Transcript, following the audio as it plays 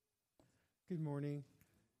Good morning.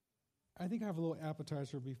 I think I have a little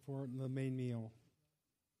appetizer before the main meal.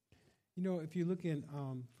 You know, if you look in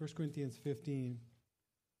 1 Corinthians 15,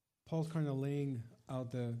 Paul's kind of laying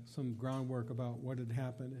out some groundwork about what had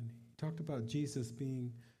happened, and he talked about Jesus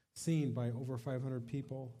being seen by over 500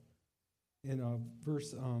 people. In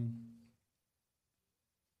verse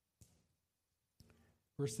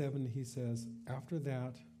 7, he says, after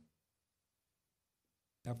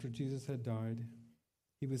Jesus had died,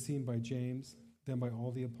 he was seen by James, then by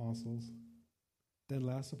all the apostles. Then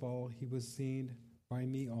last of all, he was seen by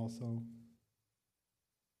me also.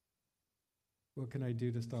 What can I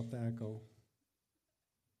do to stop the echo?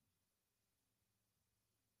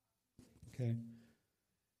 Okay.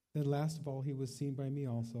 Then last of all, he was seen by me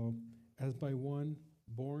also, as by one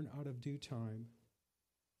born out of due time.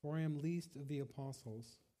 For I am least of the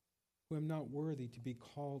apostles, who am not worthy to be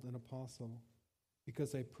called an apostle,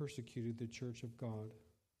 because I persecuted the church of God.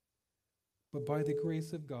 But by the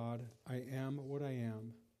grace of God, I am what I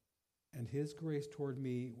am, and his grace toward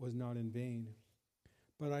me was not in vain.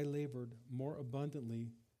 But I labored more abundantly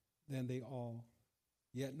than they all,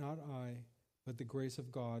 yet not I, but the grace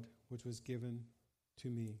of God which was given to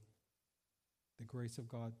me. The grace of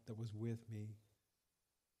God that was with me.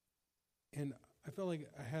 And I felt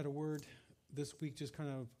like I had a word this week just kind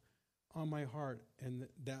of on my heart, and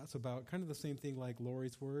that's about kind of the same thing like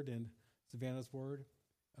Lori's word and Savannah's word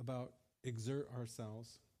about exert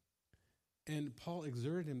ourselves. And Paul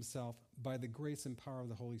exerted himself by the grace and power of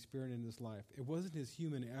the Holy Spirit in his life. It wasn't his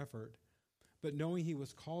human effort, but knowing he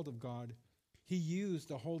was called of God, he used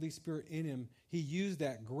the Holy Spirit in him. He used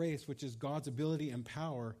that grace, which is God's ability and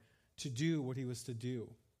power, to do what he was to do.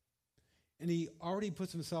 And he already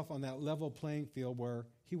puts himself on that level playing field where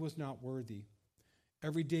he was not worthy.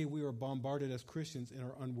 Every day we are bombarded as Christians in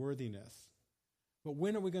our unworthiness. But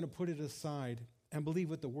when are we going to put it aside and believe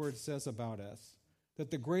what the Word says about us?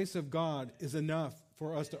 That the grace of God is enough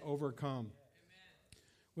for us to overcome.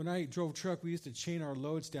 When I drove truck, we used to chain our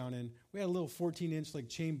loads down, and we had a little 14-inch like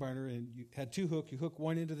chain binder, and you had two hooks. You hook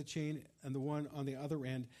one into the chain and the one on the other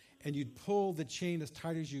end, and you'd pull the chain as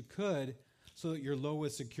tight as you could so that your load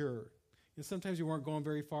was secure. And sometimes you weren't going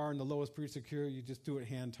very far, and the load was pretty secure. You just do it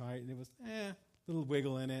hand tight, and it was little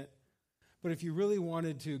wiggle in it. But if you really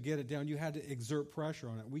wanted to get it down, you had to exert pressure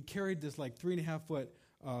on it. We carried this like 3.5 foot,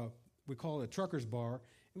 we call it a trucker's bar.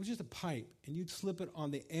 It was just a pipe, and you'd slip it on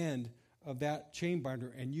the end of that chain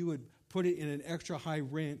binder, and you would put it in an extra high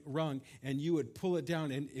rung, and you would pull it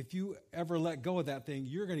down. And if you ever let go of that thing,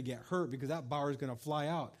 you're going to get hurt because that bar is going to fly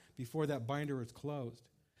out before that binder is closed.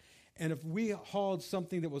 And if we hauled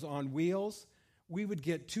something that was on wheels, we would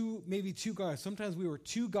get maybe two guys. Sometimes we were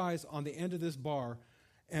two guys on the end of this bar,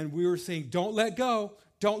 and we were saying, don't let go,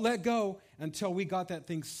 until we got that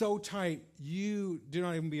thing so tight, you do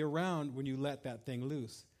not even be around when you let that thing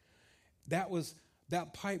loose.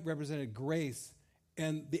 That pipe represented grace,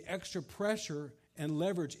 and the extra pressure and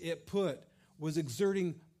leverage it put was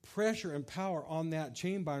exerting pressure and power on that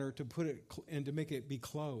chain binder to put it and to make it be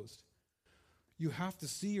closed. You have to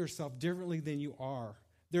see yourself differently than you are.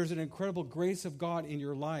 There's an incredible grace of God in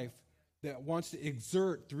your life that wants to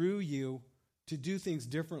exert through you to do things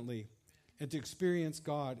differently and to experience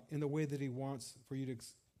God in the way that he wants for you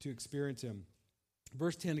to experience him.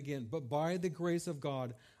 Verse 10 again, but by the grace of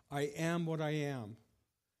God, I am what I am.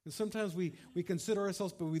 And sometimes we consider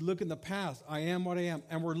ourselves, but we look in the past, I am what I am,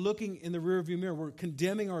 and we're looking in the rearview mirror. We're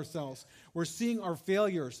condemning ourselves. We're seeing our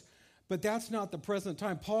failures. But that's not the present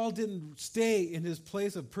time. Paul didn't stay in his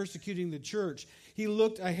place of persecuting the church. He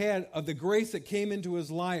looked ahead of the grace that came into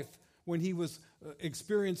his life when he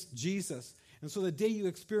experienced Jesus. And so the day you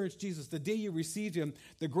experienced Jesus, the day you received him,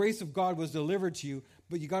 the grace of God was delivered to you,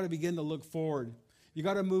 but you got to begin to look forward. You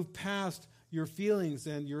got to move past your feelings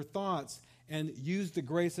and your thoughts and use the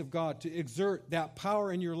grace of God to exert that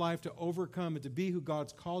power in your life to overcome and to be who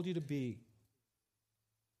God's called you to be.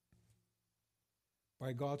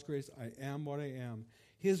 By God's grace, I am what I am.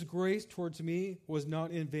 His grace towards me was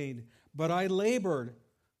not in vain, but I labored.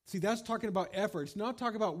 See, that's talking about effort. It's not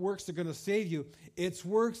talking about works that are going to save you. It's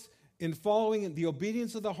works in following the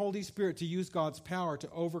obedience of the Holy Spirit to use God's power to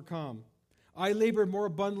overcome. I labored more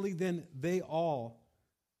abundantly than all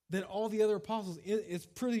the other apostles. It's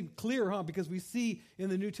pretty clear, because we see in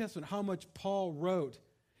the New Testament how much Paul wrote,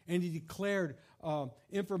 and he declared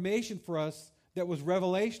information for us that was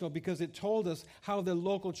revelational because it told us how the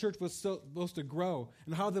local church was supposed to grow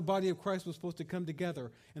and how the body of Christ was supposed to come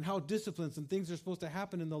together and how disciplines and things are supposed to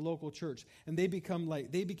happen in the local church. And they became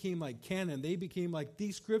like canon. They became like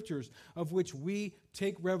these scriptures of which we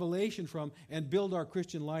take revelation from and build our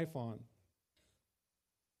Christian life on.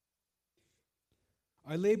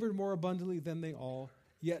 I labored more abundantly than they all,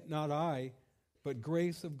 yet not I, but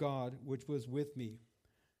grace of God, which was with me.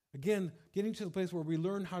 Again, getting to the place where we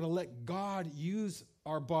learn how to let God use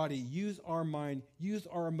our body, use our mind, use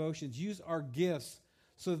our emotions, use our gifts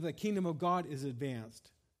so that the kingdom of God is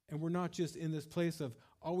advanced. And we're not just in this place of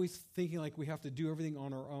always thinking like we have to do everything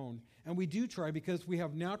on our own. And we do try because we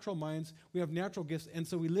have natural minds, we have natural gifts, and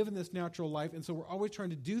so we live in this natural life, and so we're always trying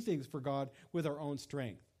to do things for God with our own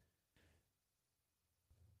strength.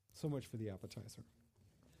 So much for the appetizer.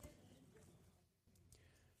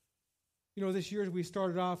 You know, this year as we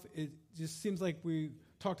started off, it just seems like we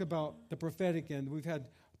talked about the prophetic, and we've had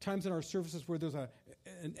times in our services where there's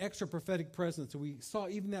an extra prophetic presence. And we saw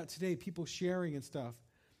even that today, people sharing and stuff.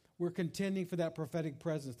 We're contending for that prophetic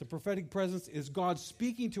presence. The prophetic presence is God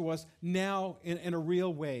speaking to us now in a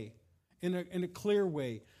real way, in a clear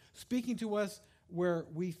way, speaking to us where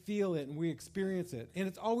we feel it and we experience it. And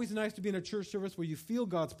it's always nice to be in a church service where you feel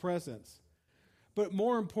God's presence. But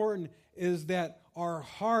more important is that our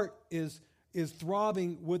heart is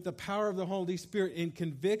throbbing with the power of the Holy Spirit in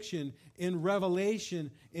conviction, in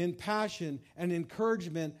revelation, in passion, and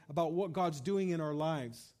encouragement about what God's doing in our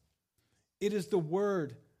lives. It is the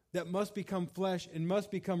Word that must become flesh and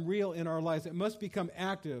must become real in our lives. It must become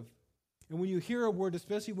active. And when you hear a word,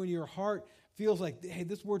 especially when your heart feels like, hey,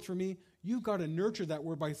 this word's for me, you've got to nurture that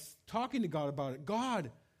word by talking to God about it. God,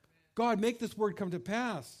 make this word come to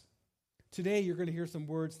pass. Today, you're going to hear some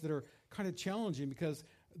words that are kind of challenging because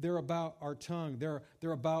they're about our tongue.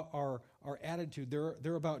 They're about our attitude.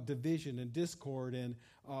 They're about division and discord and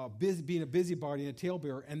being a busybody and a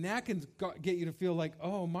talebearer. And that can get you to feel like,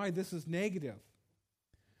 oh my, this is negative.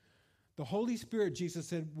 The Holy Spirit, Jesus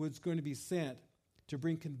said, was going to be sent to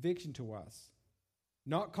bring conviction to us.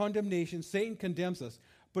 Not condemnation. Satan condemns us.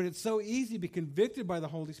 But it's so easy to be convicted by the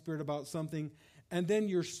Holy Spirit about something, and then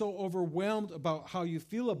you're so overwhelmed about how you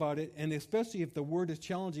feel about it, and especially if the word is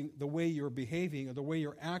challenging the way you're behaving or the way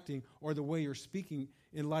you're acting or the way you're speaking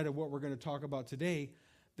in light of what we're going to talk about today,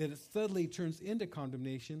 that it suddenly turns into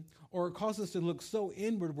condemnation, or it causes us to look so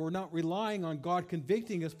inward we're not relying on God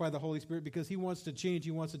convicting us by the Holy Spirit because he wants to change,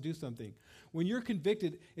 he wants to do something. When you're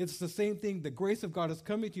convicted, it's the same thing. The grace of God is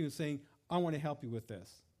coming to you and saying, I want to help you with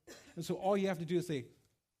this. And so all you have to do is say,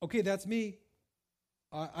 okay, that's me.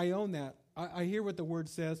 I own that. I hear what the word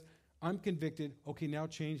says. I'm convicted. Okay, now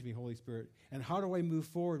change me, Holy Spirit. And how do I move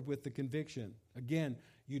forward with the conviction? Again,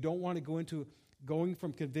 you don't want to go into going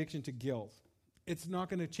from conviction to guilt. It's not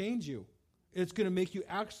going to change you. It's going to make you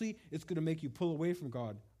it's going to make you pull away from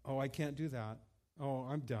God. Oh, I can't do that. Oh,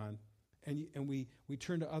 I'm done. And we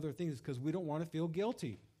turn to other things because we don't want to feel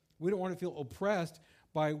guilty. We don't want to feel oppressed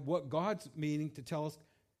by what God's meaning to tell us,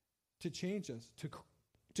 to change us,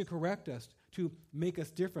 to correct us, to make us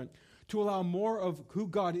different, to allow more of who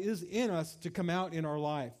God is in us to come out in our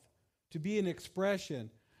life, to be an expression,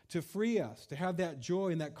 to free us, to have that joy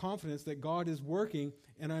and that confidence that God is working,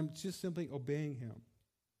 and I'm just simply obeying him.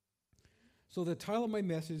 So the title of my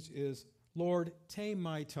message is, Lord, Tame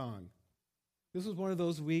My Tongue. This was one of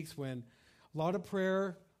those weeks when a lot of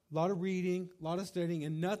prayer, a lot of reading, a lot of studying,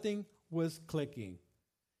 and nothing was clicking.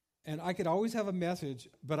 And I could always have a message,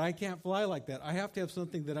 but I can't fly like that. I have to have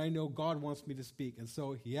something that I know God wants me to speak. And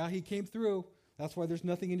so, he came through. That's why there's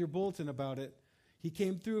nothing in your bulletin about it. He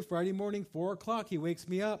came through Friday morning, 4 o'clock. He wakes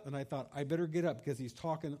me up, and I thought, I better get up because he's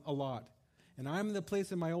talking a lot. And I'm in the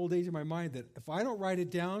place in my old age in my mind that if I don't write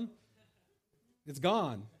it down, it's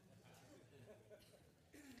gone.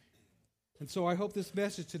 And so I hope this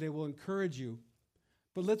message today will encourage you.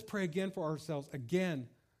 But let's pray again for ourselves. Again,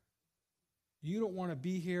 you don't want to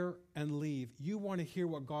be here and leave. You want to hear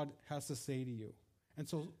what God has to say to you. And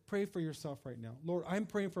so pray for yourself right now. Lord, I'm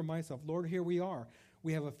praying for myself. Lord, here we are.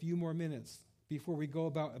 We have a few more minutes before we go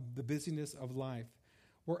about the busyness of life.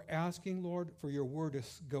 We're asking, Lord, for your word to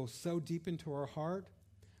go so deep into our heart.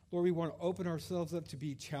 Lord, we want to open ourselves up to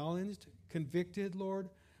be challenged, convicted, Lord.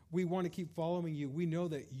 We want to keep following you. We know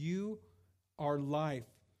that you are life,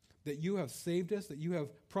 that you have saved us, that you have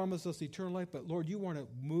promised us eternal life. But Lord, you want to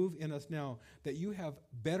move in us now, that you have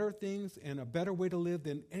better things and a better way to live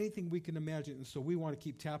than anything we can imagine. And so we want to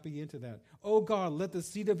keep tapping into that. Oh God, let the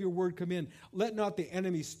seed of your word come in. Let not the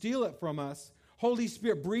enemy steal it from us. Holy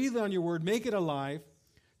Spirit, breathe on your word. Make it alive.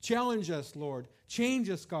 Challenge us, Lord. Change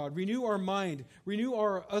us, God. Renew our mind. Renew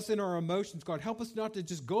us in our emotions, God. Help us not to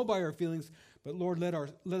just go by our feelings, but Lord, let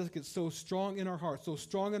us get so strong in our heart, so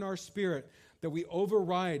strong in our spirit, that we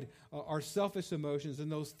override our selfish emotions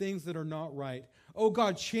and those things that are not right. Oh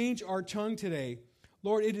God, change our tongue today.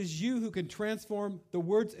 Lord, it is you who can transform the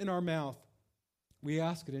words in our mouth. We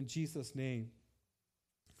ask it in Jesus' name.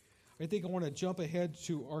 I think I want to jump ahead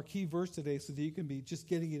to our key verse today so that you can be just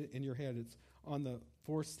getting it in your head. It's on the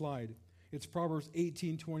fourth slide. It's Proverbs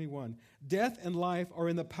 18:21. Death and life are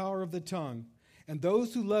in the power of the tongue, and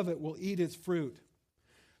those who love it will eat its fruit.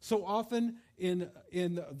 So often in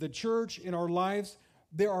the church, in our lives,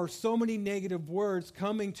 there are so many negative words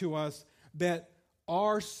coming to us that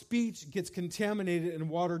our speech gets contaminated and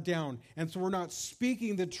watered down. And so we're not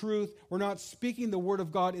speaking the truth. We're not speaking the word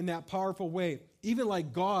of God in that powerful way. Even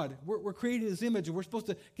like God, we're creating His image, and we're supposed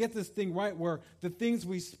to get this thing right where the things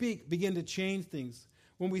we speak begin to change things.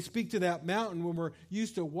 When we speak to that mountain, when we're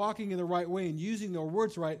used to walking in the right way and using our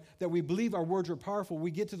words right, that we believe our words are powerful,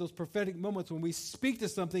 we get to those prophetic moments when we speak to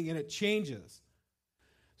something and it changes.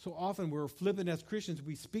 So often we're flippant as Christians.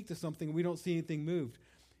 We speak to something and we don't see anything moved.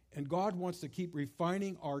 And God wants to keep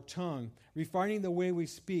refining our tongue, refining the way we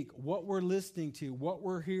speak, what we're listening to, what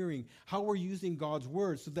we're hearing, how we're using God's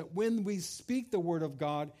word, so that when we speak the word of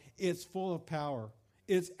God, it's full of power.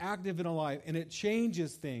 It's active in our life, and it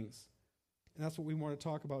changes things. And that's what we want to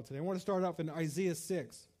talk about today. I want to start off in Isaiah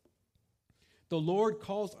 6. The Lord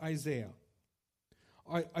calls Isaiah.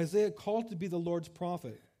 Isaiah called to be the Lord's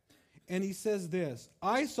prophet. And he says this,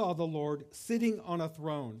 I saw the Lord sitting on a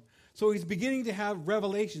throne. So he's beginning to have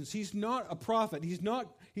revelations. He's not a prophet.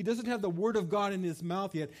 He doesn't have the word of God in his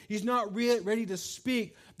mouth yet. He's not ready to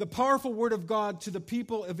speak the powerful word of God to the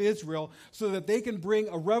people of Israel so that they can bring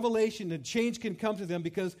a revelation and change can come to them,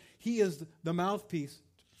 because he is the mouthpiece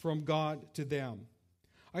from God to them.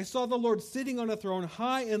 I saw the Lord sitting on a throne,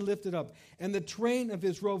 high and lifted up, and the train of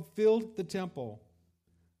his robe filled the temple.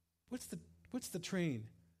 What's the train?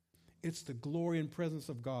 It's the glory and presence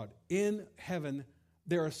of God. In heaven,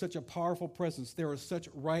 there is such a powerful presence. There is such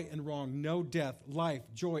right and wrong, no death, life,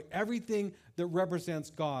 joy, everything that represents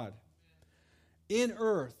God. In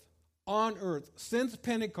earth, on earth, since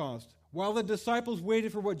Pentecost, while the disciples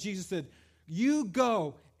waited for what Jesus said, you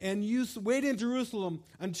go and you wait in Jerusalem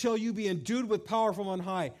until you be endued with power from on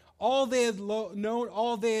high. All they had known,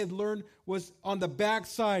 all they had learned was on the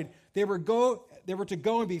backside. They were to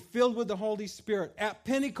go and be filled with the Holy Spirit. At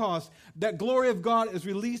Pentecost, that glory of God is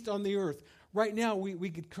released on the earth. Right now, we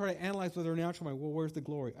could try to analyze with our natural mind, well, where's the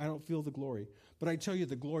glory? I don't feel the glory. But I tell you,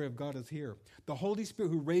 the glory of God is here. The Holy Spirit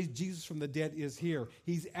who raised Jesus from the dead is here.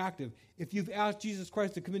 He's active. If you've asked Jesus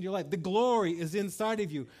Christ to come into your life, the glory is inside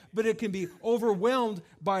of you. But it can be overwhelmed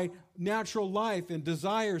by natural life and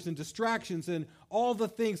desires and distractions and all the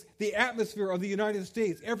things. The atmosphere of the United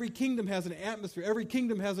States. Every kingdom has an atmosphere. Every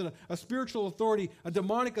kingdom has a spiritual authority, a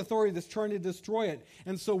demonic authority that's trying to destroy it.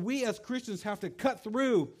 And so we as Christians have to cut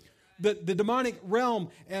through the demonic realm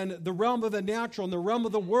and the realm of the natural and the realm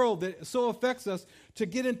of the world that so affects us to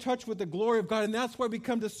get in touch with the glory of God. And that's why we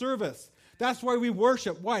come to service. That's why we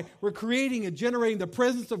worship. Why? We're creating and generating the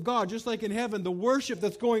presence of God, just like in heaven, the worship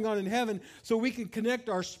that's going on in heaven, so we can connect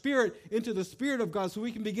our spirit into the Spirit of God, so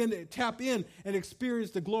we can begin to tap in and experience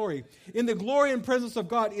the glory. In the glory and presence of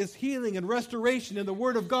God is healing and restoration in the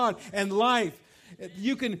Word of God and life.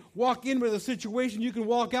 You can walk in with a situation, you can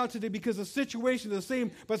walk out today because the situation is the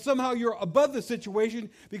same, but somehow you're above the situation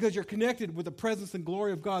because you're connected with the presence and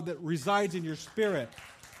glory of God that resides in your spirit.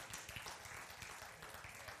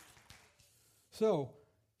 So,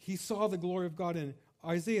 he saw the glory of God in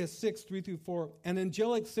Isaiah 6, 3-4. An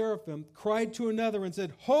angelic seraphim cried to another and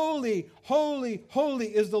said, Holy, holy, holy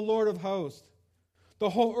is the Lord of hosts. The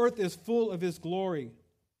whole earth is full of his glory.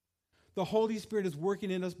 The Holy Spirit is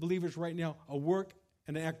working in us believers right now, a work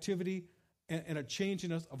and an activity and a change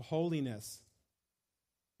in us of holiness.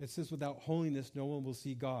 It says, without holiness, no one will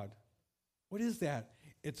see God. What is that?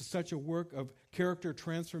 It's such a work of character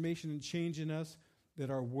transformation and change in us that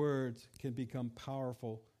our words can become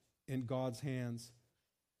powerful in God's hands.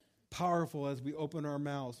 Powerful as we open our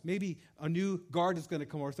mouths. Maybe a new guard is going to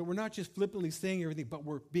come over. So we're not just flippantly saying everything, but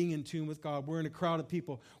we're being in tune with God. We're in a crowd of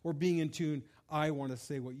people. We're being in tune. I want to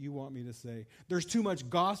say what you want me to say. There's too much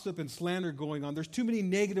gossip and slander going on. There's too many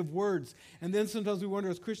negative words. And then sometimes we wonder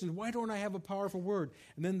as Christians, why don't I have a powerful word?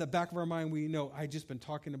 And then in the back of our mind, we know, I've just been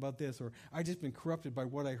talking about this, or I've just been corrupted by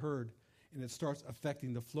what I heard. And it starts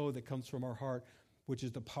affecting the flow that comes from our heart, which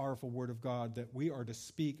is the powerful word of God that we are to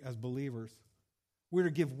speak as believers. We're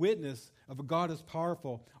to give witness of a God is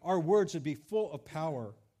powerful. Our words should be full of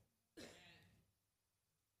power.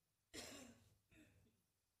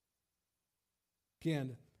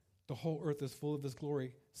 Again, the whole earth is full of his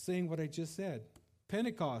glory, saying what I just said.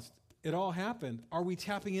 Pentecost, it all happened. Are we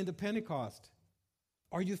tapping into Pentecost?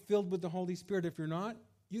 Are you filled with the Holy Spirit? If you're not,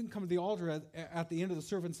 you can come to the altar at the end of the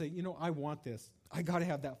service and say, I want this. I got to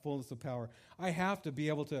have that fullness of power. I have to be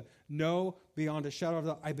able to know beyond a shadow of a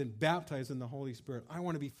doubt I've been baptized in the Holy Spirit. I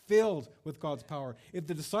want to be filled with God's power. If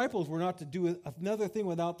the disciples were not to do another thing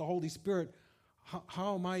without the Holy Spirit,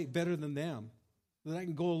 how am I better than them? That I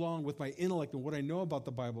can go along with my intellect and what I know about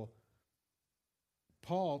the Bible.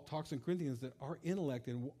 Paul talks in Corinthians that our intellect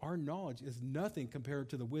and our knowledge is nothing compared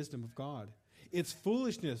to the wisdom of God. It's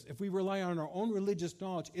foolishness. If we rely on our own religious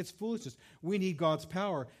knowledge, it's foolishness. We need God's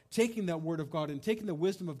power, taking that word of God and taking the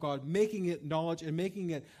wisdom of God, making it knowledge and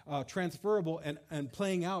making it transferable and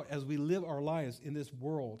playing out as we live our lives in this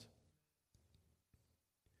world.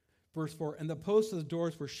 Verse 4, and the posts of the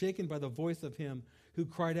doors were shaken by the voice of him who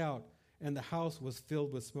cried out, and the house was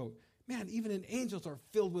filled with smoke. Man, even angels are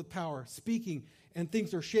filled with power, speaking, and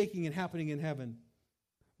things are shaking and happening in heaven.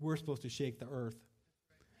 We're supposed to shake the earth.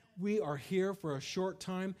 We are here for a short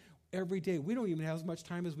time every day. We don't even have as much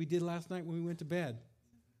time as we did last night when we went to bed.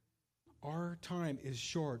 Our time is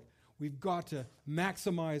short. We've got to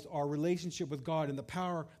maximize our relationship with God and the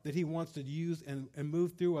power that he wants to use and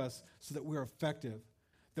move through us so that we're effective.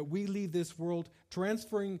 That we leave this world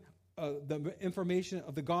transferring the information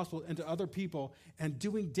of the gospel into other people and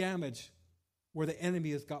doing damage where the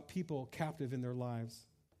enemy has got people captive in their lives.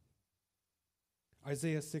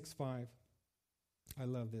 Isaiah 6:5. I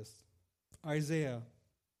love this. Isaiah.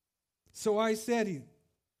 So I said,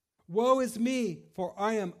 woe is me, for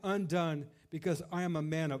I am undone, because I am a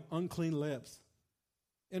man of unclean lips.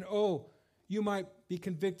 And you might be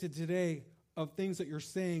convicted today of things that you're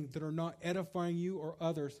saying that are not edifying you or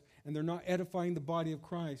others, and they're not edifying the body of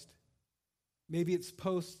Christ. Maybe it's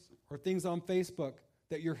posts or things on Facebook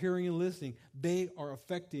that you're hearing and listening. They are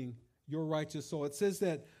affecting your righteous soul. It says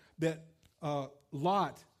that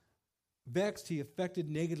Lot, vexed, he affected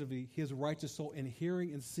negatively his righteous soul in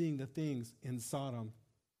hearing and seeing the things in Sodom.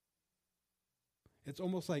 It's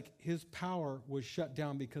almost like his power was shut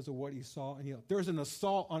down because of what he saw. And there's an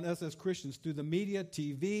assault on us as Christians through the media,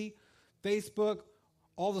 TV, Facebook,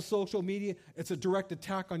 all the social media. It's a direct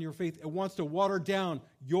attack on your faith. It wants to water down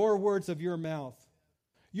your words of your mouth.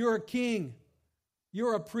 You're a king.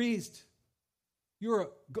 You're a priest.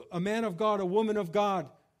 You're a man of God, a woman of God.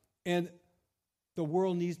 And the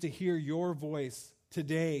world needs to hear your voice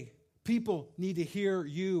today. People need to hear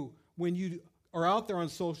you when you are out there on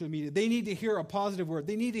social media. They need to hear a positive word.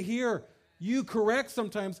 They need to hear you correct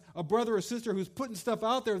sometimes a brother or sister who's putting stuff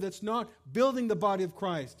out there that's not building the body of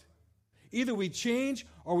Christ. Either we change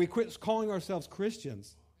or we quit calling ourselves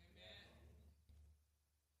Christians.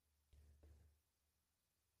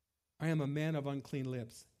 I am a man of unclean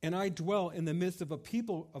lips, and I dwell in the midst of a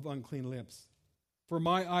people of unclean lips. For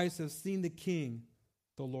my eyes have seen the King,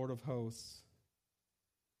 the Lord of hosts.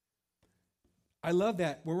 I love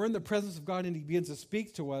that. When we're in the presence of God and he begins to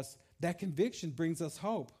speak to us, that conviction brings us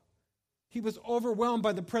hope. He was overwhelmed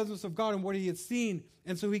by the presence of God and what he had seen,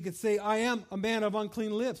 and so he could say, I am a man of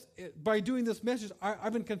unclean lips. By doing this message,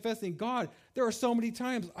 I've been confessing, God, there are so many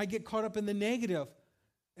times I get caught up in the negative,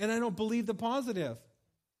 and I don't believe the positive.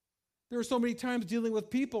 There are so many times dealing with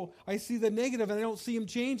people, I see the negative and I don't see them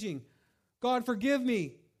changing. God, forgive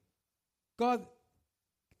me. God,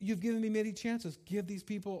 you've given me many chances. Give these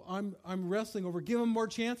people I'm wrestling over, give them more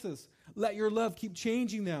chances. Let your love keep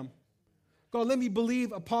changing them. God, let me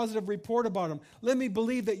believe a positive report about them. Let me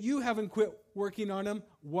believe that you haven't quit working on them.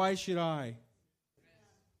 Why should I?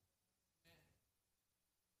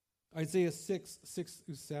 Isaiah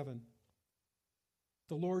 6:6-7.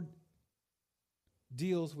 The Lord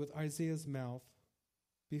deals with Isaiah's mouth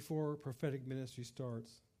before prophetic ministry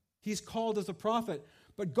starts. He's called as a prophet,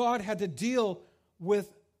 but God had to deal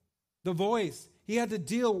with the voice. He had to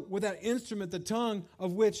deal with that instrument, the tongue,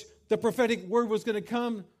 of which the prophetic word was going to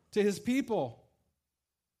come to his people.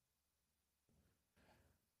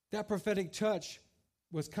 That prophetic touch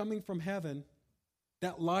was coming from heaven,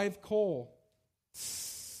 that live coal.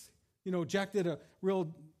 Jack did a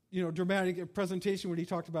real, dramatic presentation when he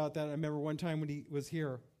talked about that. I remember one time when he was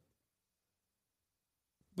here.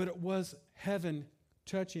 But it was heaven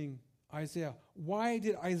touching Isaiah. Why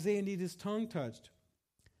did Isaiah need his tongue touched?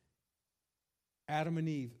 Adam and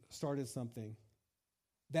Eve started something.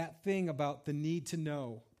 That thing about the need to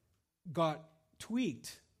know got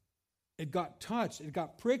tweaked. It got touched. It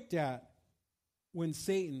got pricked at when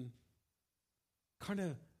Satan kind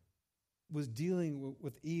of was dealing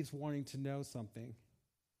with Eve's wanting to know something.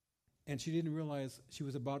 And she didn't realize she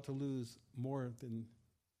was about to lose more than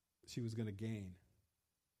she was going to gain.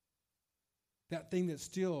 That thing that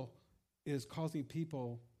still is causing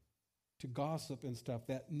people to gossip and stuff,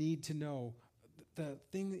 that need to know, the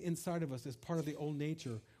thing inside of us is part of the old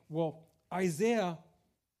nature. Well, Isaiah,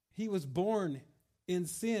 he was born in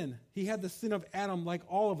sin. He had the sin of Adam, like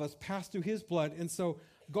all of us, passed through his blood. And so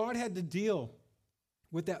God had to deal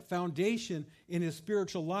with that foundation in his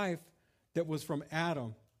spiritual life that was from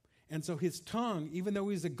Adam. And so his tongue, even though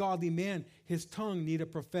he's a godly man, his tongue needed a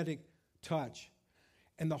prophetic touch.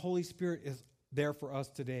 And the Holy Spirit is there for us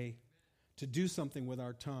today to do something with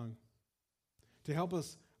our tongue, to help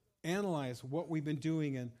us analyze what we've been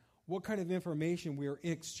doing and what kind of information we are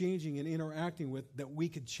exchanging and interacting with that we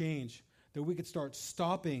could change, that we could start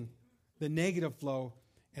stopping the negative flow,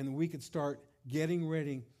 and we could start getting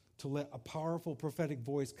ready to let a powerful prophetic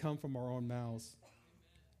voice come from our own mouths.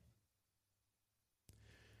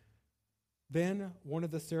 Then one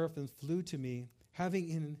of the seraphims flew to me, having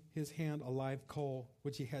in his hand a live coal,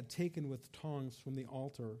 which he had taken with tongs from the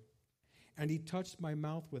altar. And he touched my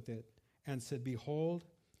mouth with it, and said, Behold,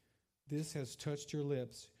 this has touched your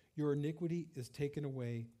lips. Your iniquity is taken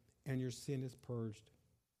away, and your sin is purged.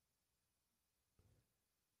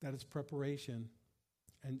 That is preparation.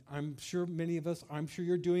 And I'm sure many of us, I'm sure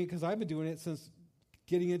you're doing it because I've been doing it since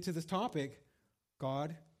getting into this topic.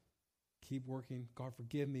 God, keep working. God,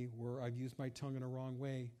 forgive me where I've used my tongue in a wrong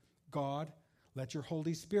way. God, let your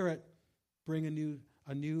Holy Spirit bring a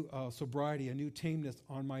new sobriety, a new tameness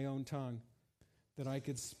on my own tongue, that I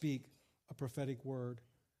could speak a prophetic word,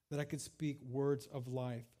 that I could speak words of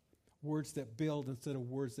life, words that build instead of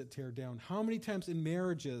words that tear down. How many times in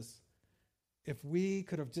marriages, if we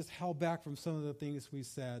could have just held back from some of the things we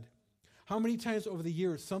said, how many times over the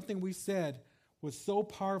years something we said was so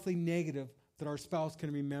powerfully negative that our spouse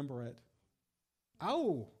can remember it?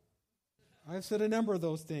 Ow! I've said a number of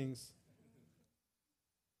those things.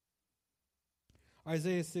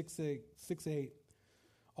 Isaiah 6:8.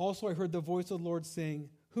 Also I heard the voice of the Lord saying,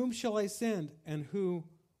 Whom shall I send, and who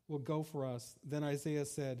will go for us? Then Isaiah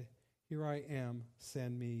said, Here I am,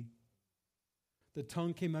 send me. The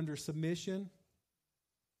tongue came under submission.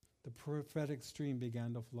 The prophetic stream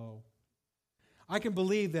began to flow. I can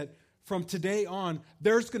believe that from today on,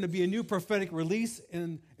 there's going to be a new prophetic release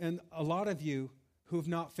in a lot of you who have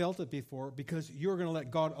not felt it before, because you're going to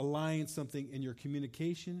let God align something in your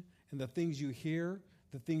communication and the things you hear,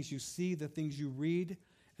 the things you see, the things you read,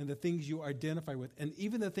 and the things you identify with, and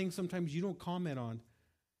even the things sometimes you don't comment on,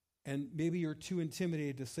 and maybe you're too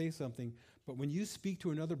intimidated to say something. But when you speak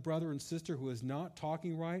to another brother and sister who is not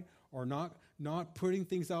talking right or not putting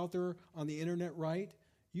things out there on the internet right,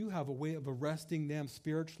 you have a way of arresting them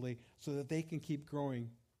spiritually so that they can keep growing.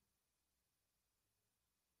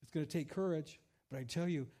 It's going to take courage. But I tell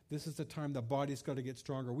you, this is the time the body's got to get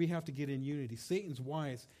stronger. We have to get in unity. Satan's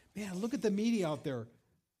wise. Man, look at the media out there.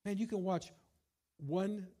 Man, you can watch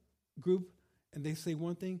one group and they say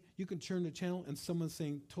one thing. You can turn the channel and someone's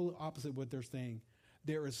saying totally opposite what they're saying.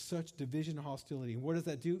 There is such division and hostility. And what does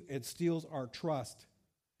that do? It steals our trust.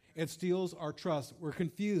 It steals our trust. We're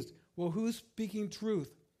confused. Well, who's speaking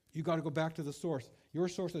truth? You got to go back to the source. Your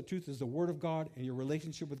source of truth is the Word of God and your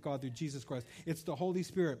relationship with God through Jesus Christ. It's the Holy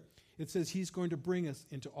Spirit. It says He's going to bring us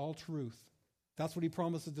into all truth. That's what He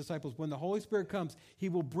promised His disciples. When the Holy Spirit comes, He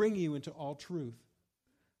will bring you into all truth.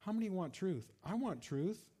 How many want truth? I want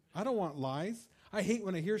truth. I don't want lies. I hate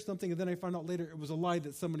when I hear something and then I find out later it was a lie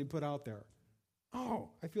that somebody put out there. Oh,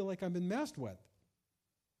 I feel like I've been messed with.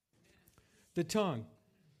 The tongue.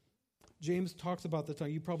 James talks about the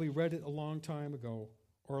tongue. You probably read it a long time ago,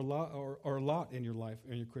 or a lot in your life,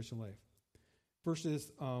 in your Christian life.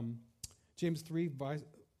 Verses James 3,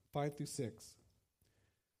 5 through 6.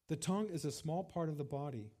 The tongue is a small part of the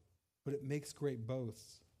body, but it makes great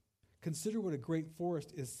boasts. Consider what a great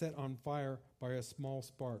forest is set on fire by a small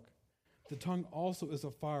spark. The tongue also is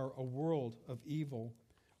a fire, a world of evil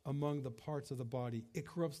among the parts of the body. It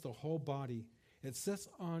corrupts the whole body. It sets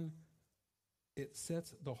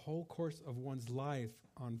the whole course of one's life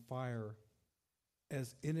on fire,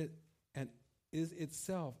 as in it and is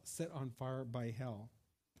itself set on fire by hell.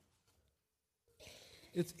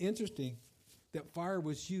 It's interesting that fire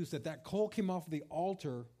was used, that coal came off of the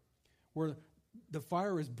altar where the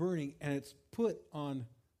fire is burning, and it's put on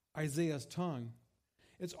Isaiah's tongue.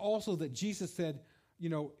 It's also that Jesus said,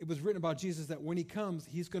 it was written about Jesus that when He comes,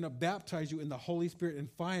 He's going to baptize you in the Holy Spirit and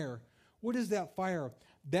fire. What is that fire?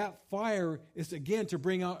 That fire is, again, to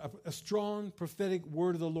bring out a strong prophetic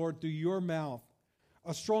word of the Lord through your mouth,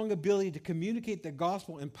 a strong ability to communicate the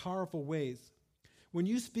gospel in powerful ways. When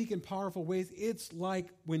you speak in powerful ways, it's like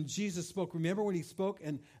when Jesus spoke. Remember when He spoke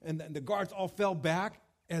and the guards all fell back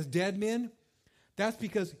as dead men? That's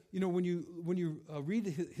because, when you read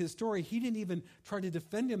his story, He didn't even try to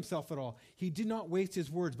defend Himself at all. He did not waste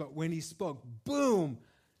His words, but when He spoke, boom,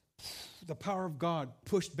 the power of God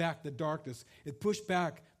pushed back the darkness. It pushed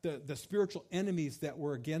back the spiritual enemies that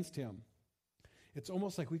were against Him. It's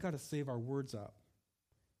almost like we got to save our words up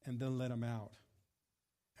and then let them out.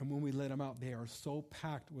 And when we let them out, they are so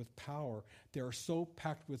packed with power. They are so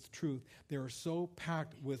packed with truth. They are so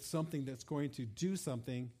packed with something that's going to do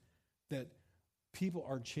something that people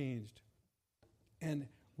are changed. And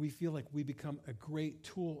we feel like we become a great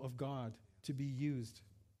tool of God to be used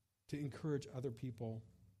to encourage other people.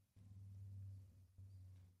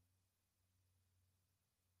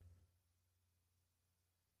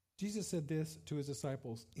 Jesus said this to his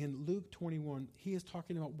disciples. In Luke 21, he is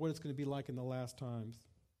talking about what it's going to be like in the last times.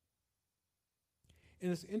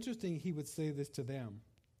 And it's interesting he would say this to them.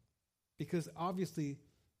 Because obviously,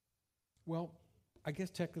 well, I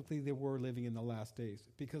guess technically they were living in the last days.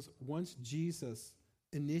 Because once Jesus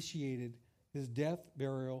initiated his death,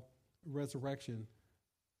 burial, resurrection,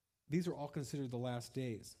 these are all considered the last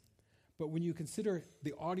days. But when you consider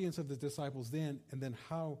the audience of the disciples then, and then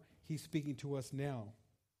how he's speaking to us now,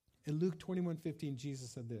 in Luke 21:15,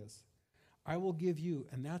 Jesus said this, I will give you,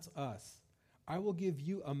 and that's us, I will give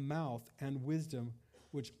you a mouth and wisdom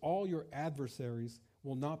which all your adversaries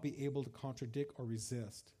will not be able to contradict or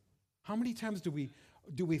resist. How many times do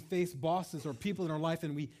we face bosses or people in our life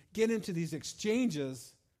and we get into these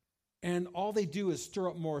exchanges and all they do is stir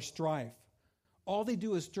up more strife? All they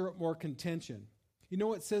do is stir up more contention. You know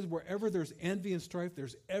what says wherever there's envy and strife,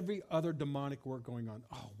 there's every other demonic work going on.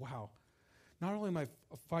 Oh, wow. Not only am I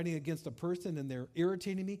fighting against a person and they're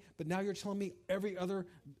irritating me, but now you're telling me every other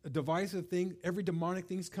divisive thing, every demonic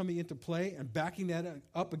thing's coming into play and backing that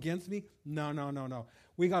up against me? No.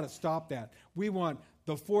 We got to stop that. We want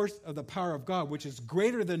the force of the power of God, which is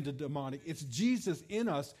greater than the demonic. It's Jesus in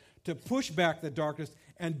us to push back the darkness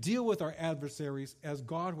and deal with our adversaries as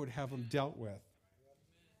God would have them dealt with.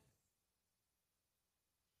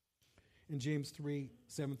 In James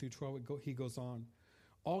 3:7-12, he goes on.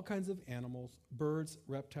 All kinds of animals, birds,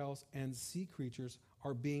 reptiles, and sea creatures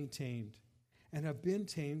are being tamed and have been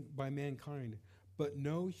tamed by mankind, but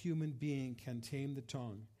no human being can tame the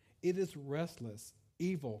tongue. It is restless,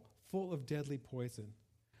 evil, full of deadly poison.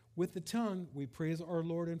 With the tongue, we praise our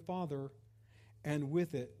Lord and Father, and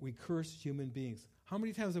with it, we curse human beings. How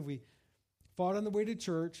many times have we fought on the way to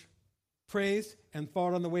church, praised, and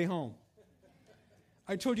fought on the way home?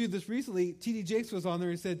 I told you this recently. T.D. Jakes was on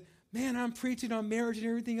there and said, man, I'm preaching on marriage and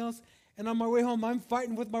everything else, and on my way home, I'm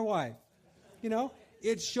fighting with my wife. You know,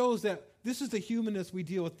 it shows that this is the humanness we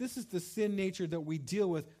deal with. This is the sin nature that we deal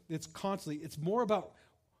with. It's constantly. It's more about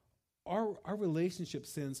our relationship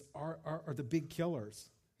sins are the big killers.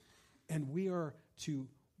 And we are to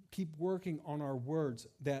keep working on our words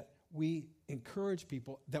that we encourage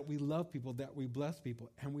people, that we love people, that we bless people.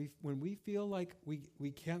 And when we feel like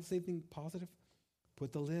we can't say anything positive,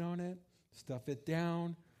 put the lid on it, stuff it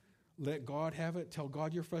down, let God have it. Tell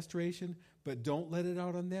God your frustration, but don't let it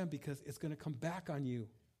out on them because it's going to come back on you.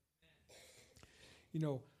 You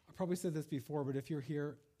know, I probably said this before, but if you're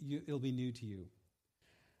here, it'll be new to you.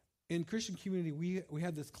 In Christian community, we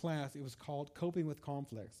had this class. It was called Coping with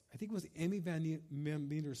Conflicts. I think it was Amy Van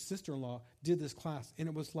Meter's sister-in-law did this class, and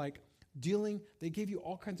it was like they gave you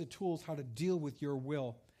all kinds of tools how to deal with your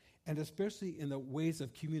will, and especially in the ways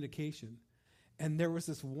of communication. And there was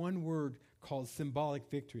this one word called symbolic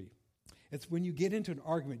victory. It's when you get into an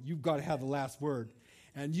argument, you've got to have the last word.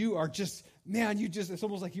 And you are just, it's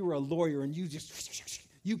almost like you were a lawyer and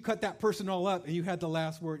you cut that person all up and you had the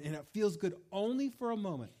last word. And it feels good only for a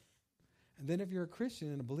moment. And then if you're a Christian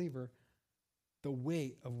and a believer, the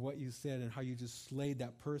weight of what you said and how you just slayed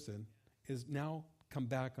that person is now come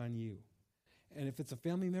back on you. And if it's a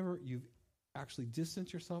family member, you've actually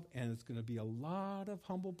distanced yourself and it's going to be a lot of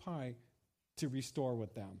humble pie to restore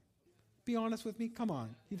with them. Be honest with me. Come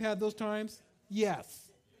on. You've had those times? Yes.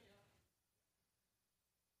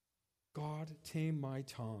 God, tame my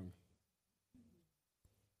tongue.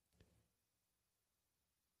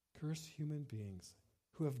 Curse human beings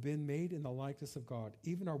who have been made in the likeness of God,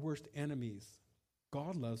 even our worst enemies.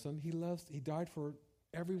 God loves them. He died for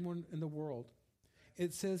everyone in the world.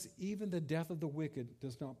 It says, even the death of the wicked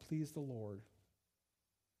does not please the Lord.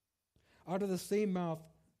 Out of the same mouth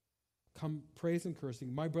come praise and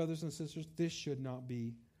cursing. My brothers and sisters, this should not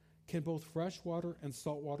be. Can both fresh water and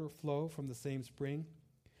salt water flow from the same spring?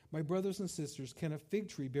 My brothers and sisters, can a fig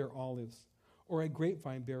tree bear olives, or a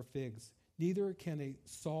grapevine bear figs? Neither can a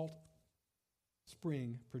salt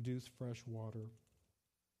spring produce fresh water.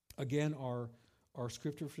 Again, our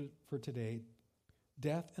scripture for today,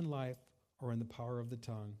 death and life are in the power of the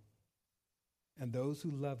tongue, and those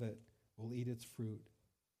who love it will eat its fruit.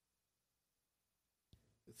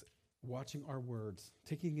 It's watching our words,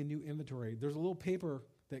 taking a new inventory. There's a little paper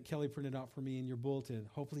that Kelly printed out for me in your bulletin.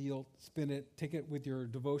 Hopefully you'll spin it, take it with your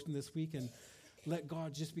devotion this week, and Let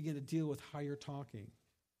God just begin to deal with how you're talking.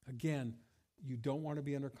 Again, you don't want to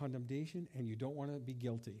be under condemnation and you don't want to be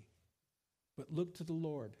guilty. But look to the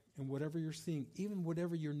Lord and whatever you're seeing, even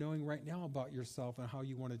whatever you're knowing right now about yourself and how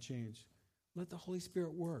you want to change. Let the Holy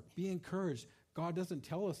Spirit work. Be encouraged. God doesn't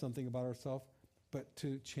tell us something about ourselves, but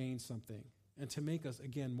to change something and to make us,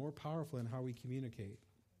 again, more powerful in how we communicate.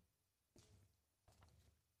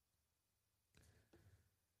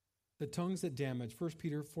 The tongues that damage, 1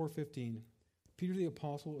 Peter 4:15. Peter the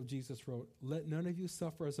apostle of Jesus wrote, "Let none of you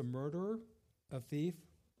suffer as a murderer, a thief,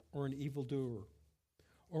 or an evildoer,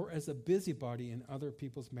 or as a busybody in other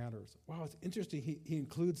people's matters." Wow, it's interesting. He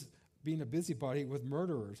includes being a busybody with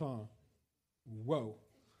murderers, huh? Whoa.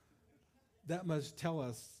 That must tell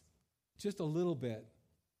us just a little bit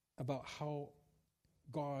about how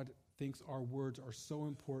God thinks our words are so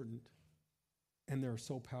important and they're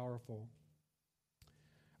so powerful.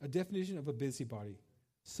 A definition of a busybody: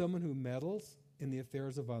 someone who meddles in the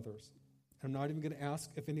affairs of others. I'm not even going to ask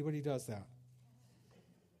if anybody does that.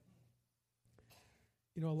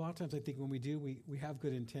 You know, a lot of times I think when we do, we have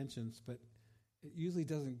good intentions, but it usually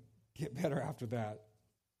doesn't get better after that.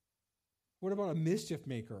 What about a mischief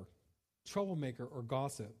maker, troublemaker, or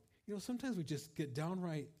gossip? You know, sometimes we just get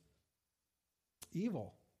downright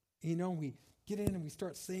evil. You know, we get in and we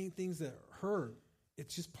start saying things that hurt.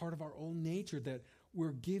 It's just part of our own nature that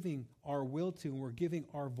we're giving our will to and we're giving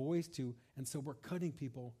our voice to, and so we're cutting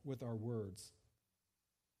people with our words.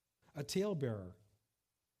 A talebearer,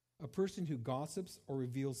 a person who gossips or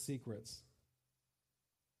reveals secrets.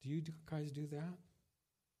 Do you guys do that?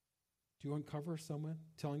 Do you uncover someone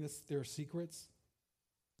telling us their secrets?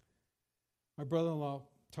 My brother-in-law,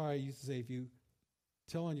 Ty, used to say, if you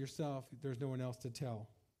tell on yourself, there's no one else to tell.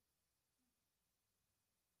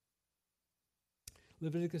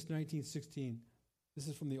 Leviticus 19:16. This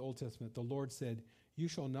is from the Old Testament. The Lord said, "You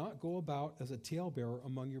shall not go about as a talebearer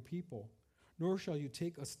among your people, nor shall you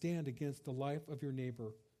take a stand against the life of your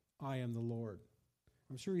neighbor. I am the Lord."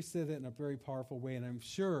 I'm sure he said that in a very powerful way, and I'm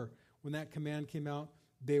sure when that command came out,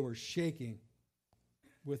 they were shaking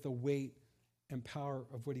with the weight and power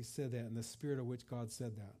of what he said that and the spirit of which God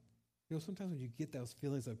said that. You know, sometimes when you get those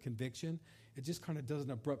feelings of conviction, it just kind of does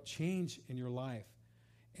an abrupt change in your life.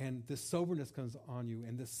 And this soberness comes on you,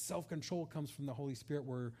 and this self-control comes from the Holy Spirit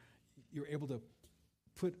where you're able to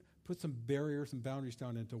put some barriers and boundaries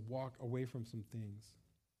down and to walk away from some things.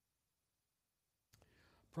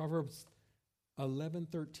 Proverbs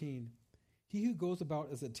 11:13. He who goes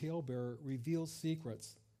about as a talebearer reveals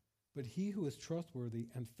secrets, but he who is trustworthy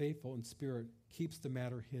and faithful in spirit keeps the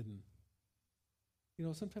matter hidden. You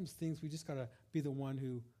know, sometimes things we just got to be the one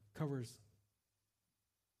who covers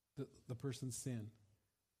the person's sin,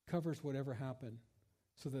 covers whatever happened,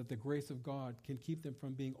 so that the grace of God can keep them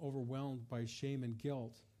from being overwhelmed by shame and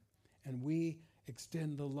guilt. And we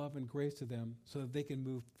extend the love and grace to them so that they can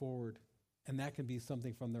move forward. And that can be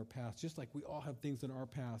something from their past, just like we all have things in our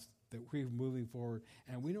past that we're moving forward.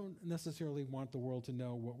 And we don't necessarily want the world to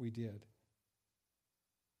know what we did.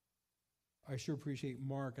 I sure appreciate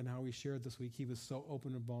Mark and how he shared this week. He was so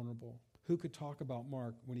open and vulnerable. Who could talk about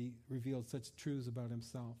Mark when he revealed such truths about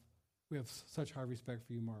himself? We have such high respect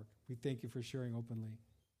for you, Mark. We thank you for sharing openly.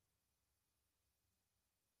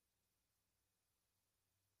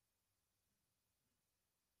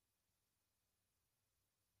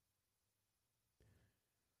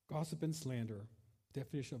 Gossip and slander.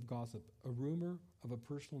 Definition of gossip: a rumor of a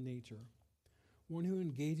personal nature. One who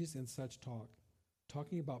engages in such talk,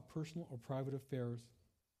 talking about personal or private affairs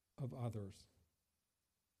of others.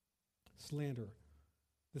 Slander.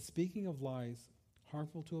 The speaking of lies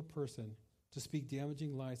harmful to a person, to speak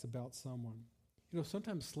damaging lies about someone. You know,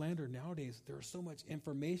 sometimes slander nowadays, there's so much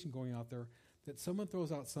information going out there that someone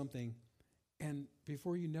throws out something, and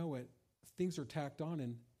before you know it, things are tacked on,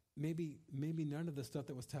 and maybe none of the stuff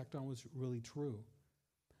that was tacked on was really true.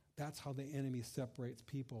 That's how the enemy separates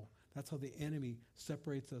people. That's how the enemy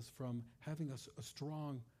separates us from having a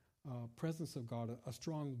strong presence of God, a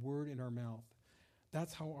strong word in our mouth.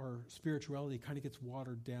 That's how our spirituality kind of gets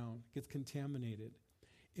watered down, gets contaminated.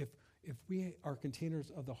 If we are containers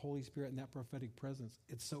of the Holy Spirit and that prophetic presence,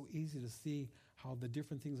 it's so easy to see how the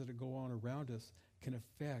different things that go on around us can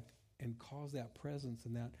affect and cause that presence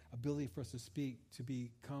and that ability for us to speak to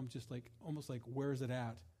become just like, almost like, where's it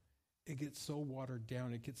at? It gets so watered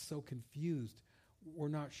down. It gets so confused. We're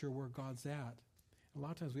not sure where God's at. A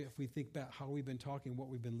lot of times if we think back how we've been talking, what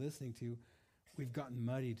we've been listening to, we've gotten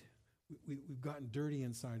muddied. We've gotten dirty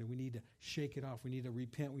inside, and we need to shake it off. We need to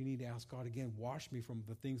repent. We need to ask God again, wash me from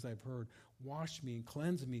the things I've heard. Wash me and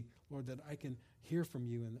cleanse me, Lord, that I can hear from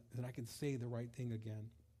you and that I can say the right thing again.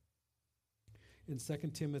 In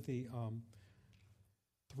 2 Timothy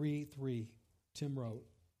 3:3,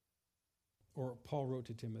 Paul wrote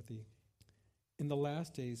to Timothy, in the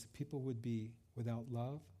last days people would be without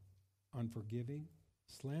love, unforgiving,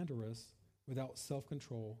 slanderous, without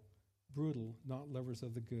self-control, brutal, not lovers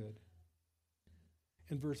of the good.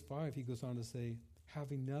 In verse 5, he goes on to say,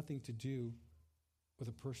 having nothing to do with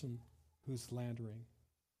a person who's slandering.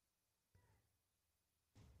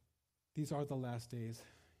 These are the last days.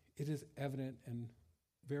 It is evident and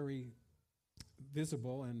very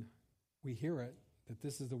visible, and we hear it, that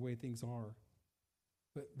this is the way things are.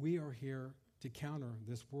 But we are here to counter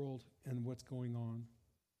this world and what's going on.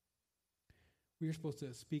 We are supposed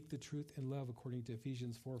to speak the truth in love according to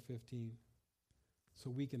Ephesians 4:15, so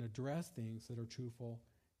we can address things that are truthful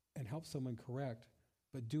and help someone correct,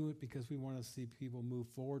 but do it because we want to see people move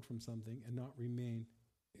forward from something and not remain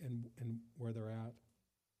in where they're at.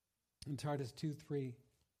 In Titus 2:3,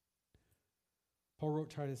 Paul wrote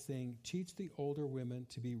Titus saying, teach the older women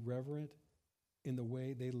to be reverent in the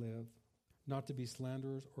way they live, not to be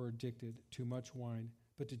slanderers or addicted to much wine,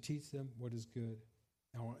 but to teach them what is good.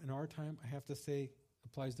 Now, in our time, I have to say,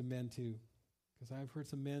 applies to men too, because I've heard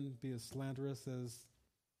some men be as slanderous as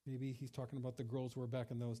maybe he's talking about the girls who were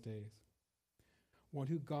back in those days. One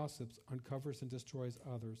who gossips uncovers and destroys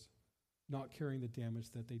others, not caring the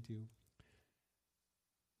damage that they do.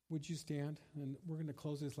 Would you stand? And we're going to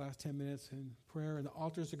close these last 10 minutes in prayer, and the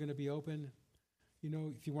altars are going to be open. You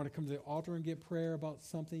know, if you want to come to the altar and get prayer about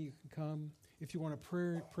something, you can come. If you want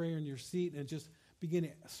to pray in your seat and just begin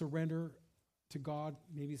to surrender to God,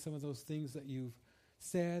 maybe some of those things that you've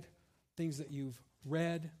said, things that you've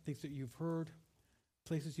read, things that you've heard,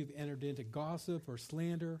 places you've entered into gossip or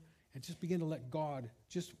slander, and just begin to let God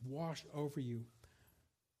just wash over you.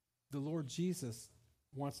 The Lord Jesus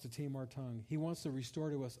wants to tame our tongue. He wants to restore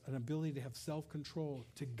to us an ability to have self-control,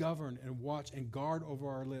 to govern and watch and guard over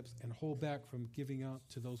our lips and hold back from giving up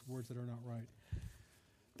to those words that are not right.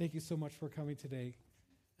 Thank you so much for coming today.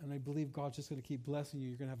 And I believe God's just going to keep blessing you.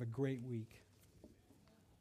 You're going to have a great week.